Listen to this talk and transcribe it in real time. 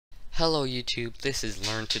Hello YouTube, this is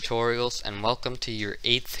Learn Tutorials and welcome to your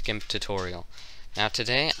 8th GIMP tutorial. Now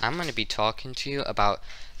today I'm going to be talking to you about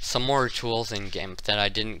some more tools in GIMP that I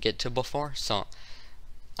didn't get to before. So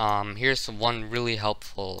here's one really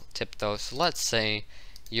helpful tip though. So let's say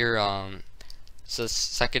your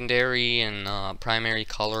secondary and primary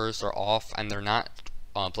colors are off and they're not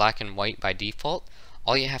black and white by default.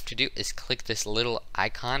 All you have to do is click this little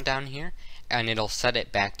icon down here and it'll set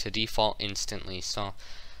it back to default instantly. So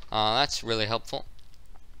that's really helpful.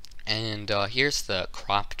 And here's the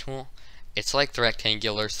crop tool. It's like the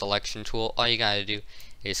rectangular selection tool. All you gotta do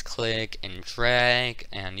is click and drag,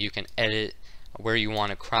 and you can edit where you want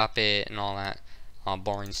to crop it and all that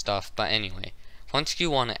boring stuff. But anyway, once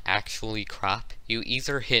you want to actually crop, you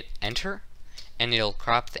either hit enter and it'll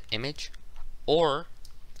crop the image, or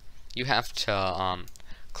you have to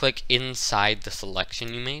click inside the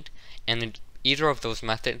selection you made, and either of those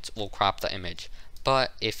methods will crop the image.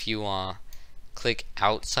 But if you click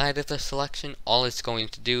outside of the selection, all it's going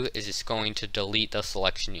to do is it's going to delete the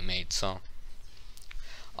selection you made. So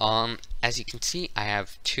as you can see, I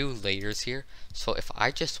have two layers here. So if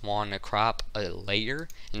I just want to crop a layer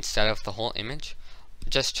instead of the whole image,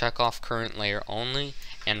 just check off current layer only,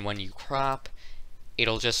 and when you crop,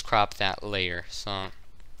 it'll just crop that layer. So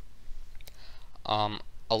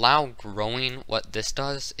allow growing, what this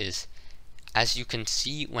does is, as you can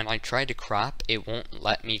see, when I try to crop, it won't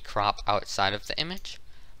let me crop outside of the image.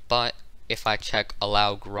 But if I check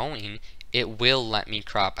allow growing, it will let me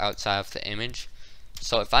crop outside of the image.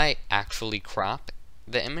 So if I actually crop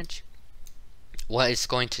the image, what it's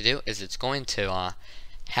going to do is it's going to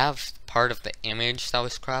have part of the image that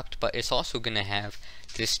was cropped, but it's also going to have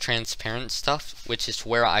this transparent stuff, which is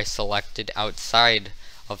where I selected outside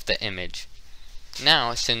of the image.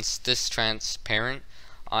 Now, since this transparent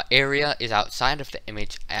area is outside of the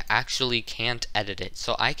image, I actually can't edit it.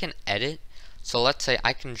 So I can edit. So let's say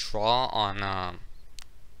I can draw on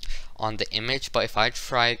the image, but if I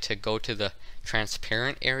try to go to the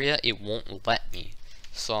transparent area, it won't let me.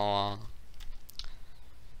 So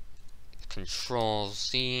Control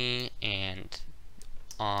Z and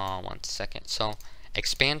 1 second. So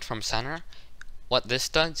expand from center. What this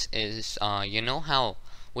does is, you know how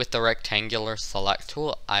with the rectangular select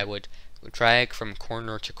tool I would drag from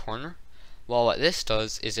corner to corner? Well, what this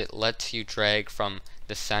does is it lets you drag from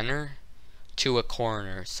the center to a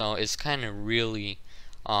corner. So it's kind of really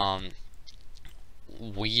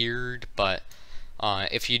weird, but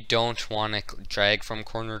if you don't want to drag from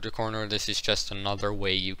corner to corner, this is just another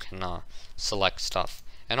way you can select stuff.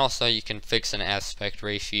 And also you can fix an aspect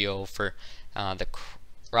ratio for the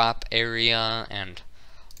crop area, and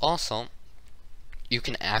also you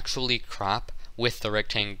can actually crop with the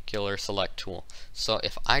rectangular select tool. So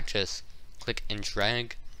if I just click and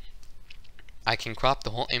drag, I can crop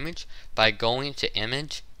the whole image by going to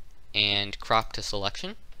image and crop to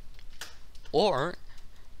selection, or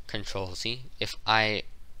Control Z. If I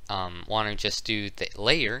want to just do the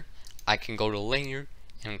layer, I can go to layer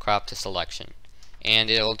and crop to selection, and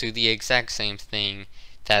it'll do the exact same thing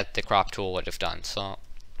that the crop tool would have done. So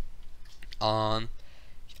I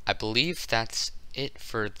believe that's it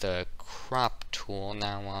for the crop tool.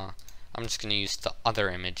 Now I'm just going to use the other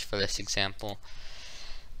image for this example.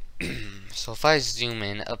 So if I zoom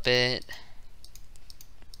in a bit,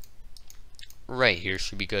 right here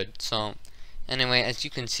should be good. So anyway, as you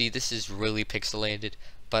can see, this is really pixelated,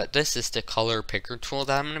 but this is the color picker tool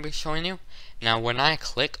that I'm going to be showing you. Now when I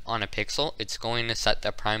click on a pixel, it's going to set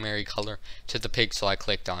the primary color to the pixel I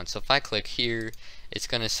clicked on. So if I click here, it's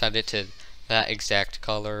going to set it to that exact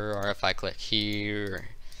color, or if I click here,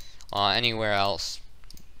 anywhere else.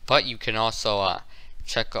 But you can also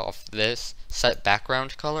check off this set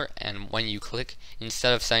background color, and when you click,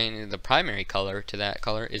 instead of setting the primary color to that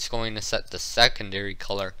color, it's going to set the secondary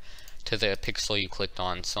color to the pixel you clicked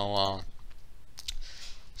on. So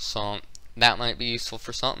that might be useful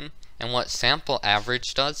for something. And what sample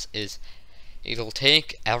average does is it'll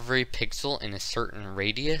take every pixel in a certain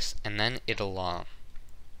radius, and then it'll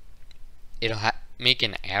make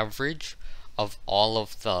an average of all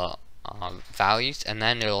of the values, and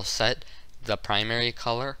then it'll set the primary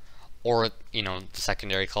color, or the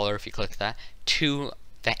secondary color if you click that, to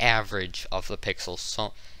the average of the pixels.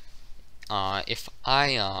 So if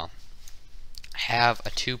I have a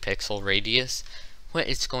 2 pixel radius, what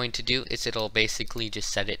it's going to do is it'll basically just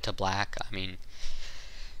set it to black. I mean,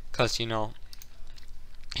 because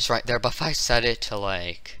it's right there. But if I set it to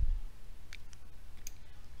like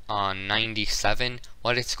 97,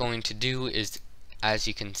 what it's going to do is, as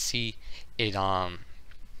you can see, it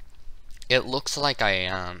looks like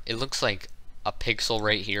a pixel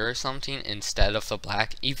right here or something instead of the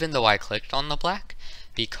black, even though I clicked on the black,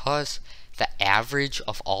 because the average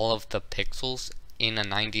of all of the pixels in a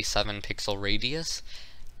 97 pixel radius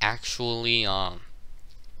actually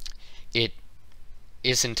it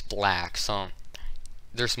isn't black. So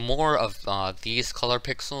there's more of these color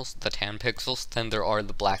pixels, the tan pixels, than there are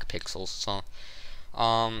the black pixels. So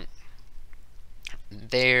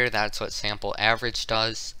that's what sample average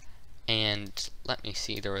does. And let me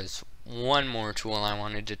see, there was one more tool I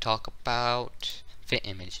wanted to talk about. Fit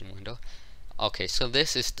image in window. Okay, so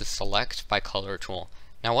this is the select by color tool.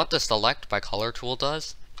 Now what the select by color tool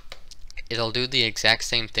does, it'll do the exact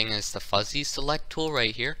same thing as the fuzzy select tool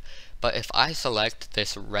right here, but if I select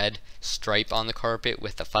this red stripe on the carpet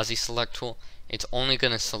with the fuzzy select tool, it's only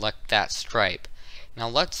going to select that stripe. Now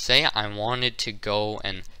let's say I wanted to go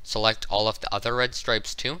and select all of the other red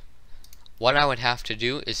stripes too. What I would have to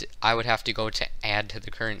do is I would have to go to add to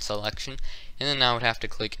the current selection, and then I would have to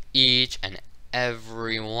click each and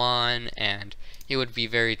every one, and it would be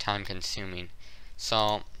very time consuming.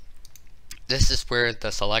 So this is where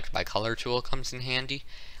the select by color tool comes in handy.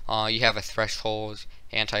 You have a threshold,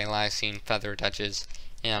 anti-aliasing, feathered edges,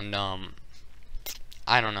 and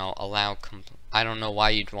I don't know, I don't know why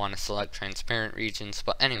you'd want to select transparent regions,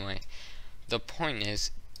 but anyway, the point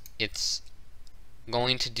is it's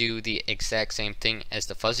going to do the exact same thing as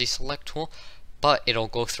the fuzzy select tool, but it'll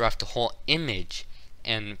go throughout the whole image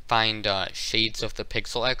and find shades of the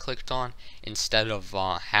pixel I clicked on, instead of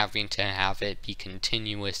having to have it be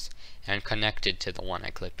continuous and connected to the one I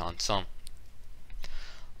clicked on. So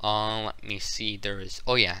let me see,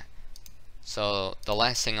 oh yeah, so the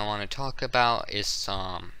last thing I want to talk about is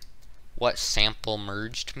what sample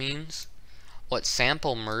merged means. What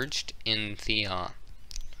sample merged in the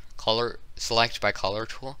color select by color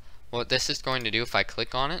tool, what this is going to do if I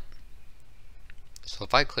click on it, so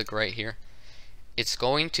if I click right here, it's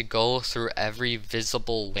going to go through every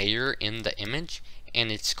visible layer in the image,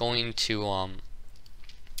 and it's going to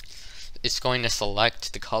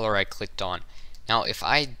select the color I clicked on. Now if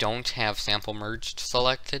I don't have sample merged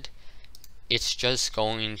selected, it's just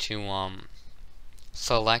going to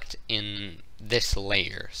select in this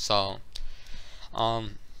layer. So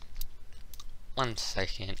one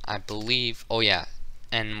second, I believe, oh yeah,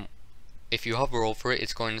 and if you hover over it,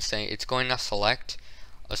 it's going to say it's going to select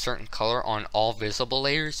a certain color on all visible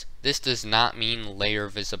layers. This does not mean layer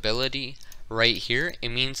visibility right here. It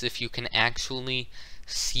means if you can actually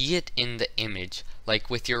see it in the image, like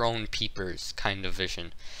with your own peepers kind of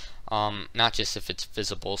vision, not just if it's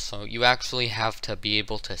visible. So you actually have to be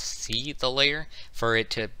able to see the layer for it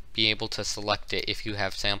to be able to select it if you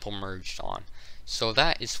have sample merged on. So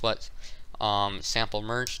that is what sample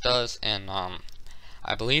merge does, and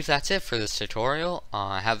I believe that's it for this tutorial.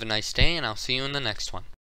 Have a nice day, and I'll see you in the next one.